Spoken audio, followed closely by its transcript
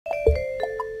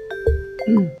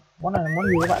Món này là món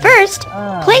gì các bạn? First,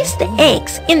 place the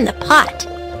eggs in the pot.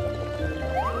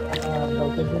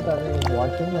 Đầu tiên chúng ta đi bỏ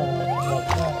trứng là một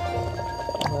nha.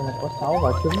 Đây là có 6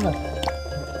 quả trứng này.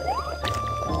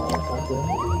 6 quả trứng.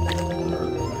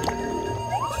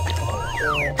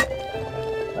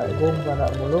 Đậy gôm và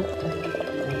đợi một lúc.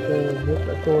 Ok, nước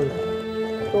đã sôi.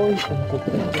 Sôi cùng cực.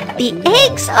 The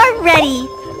eggs are ready.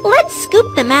 Let's scoop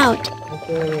them out. Ok,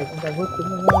 chúng ta vớt trứng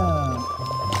ra nha.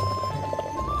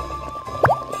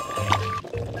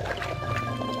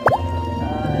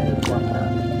 Hai quả.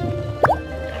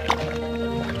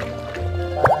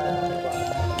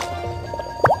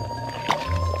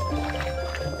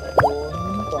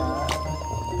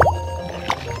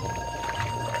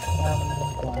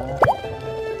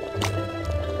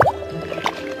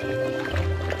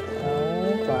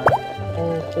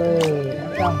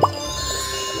 5 quả.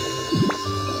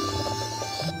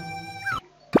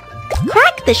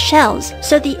 Crack the shells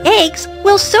so the eggs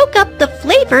will soak up the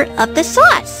flavor of the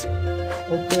sauce.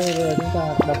 Ok, bây giờ chúng ta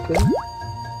đập trứng.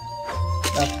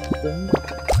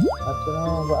 Đập cho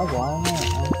nó vỡ vỏ nha.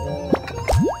 Ok.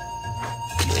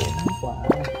 4 quả.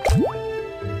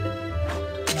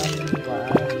 5 quả.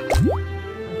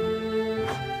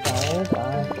 6 quả.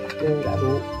 Ok, đã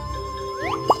đủ.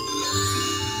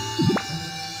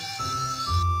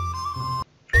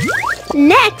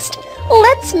 Next,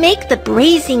 let's make the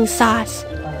braising sauce.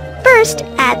 First,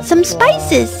 add some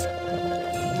spices.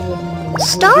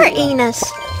 Star anise,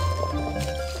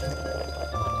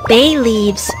 bay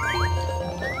leaves,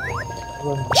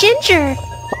 ginger,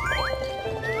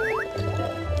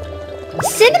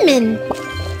 cinnamon,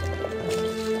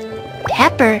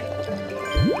 pepper,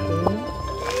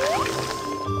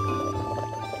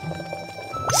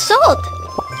 salt,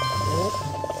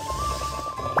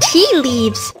 tea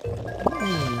leaves,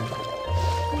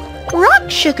 rock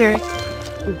sugar,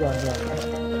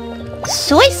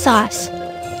 soy sauce.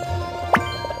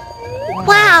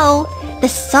 Wow, the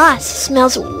sauce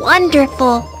smells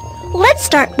wonderful. Let's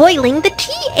start boiling the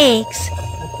tea eggs.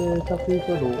 Ok, sau khi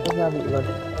cho đủ các gia vị vào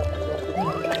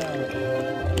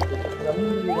giấm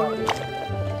đi vào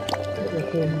rất là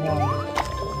thơm ngon.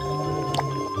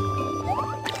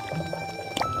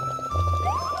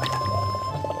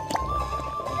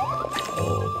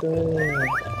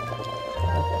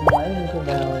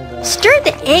 Stir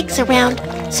the eggs around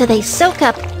so they soak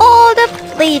up all the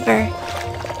flavor.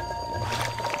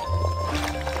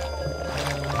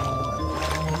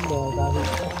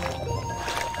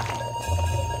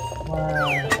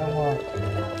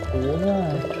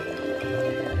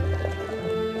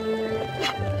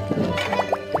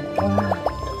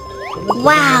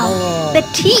 Wow, the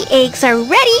tea eggs are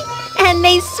ready and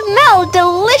they smell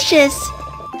delicious.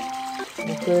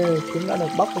 Ok, trứng đã được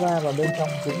bóc ra và bên trong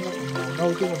trứng nó còn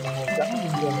nâu chứ còn màu trắng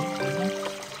bình thường.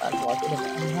 Bạn có sẽ được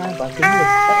 2 quả trứng được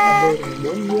cắt làm đôi thành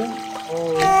 4 miếng.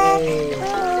 Ok,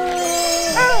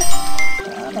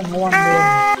 khá là ngon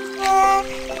luôn.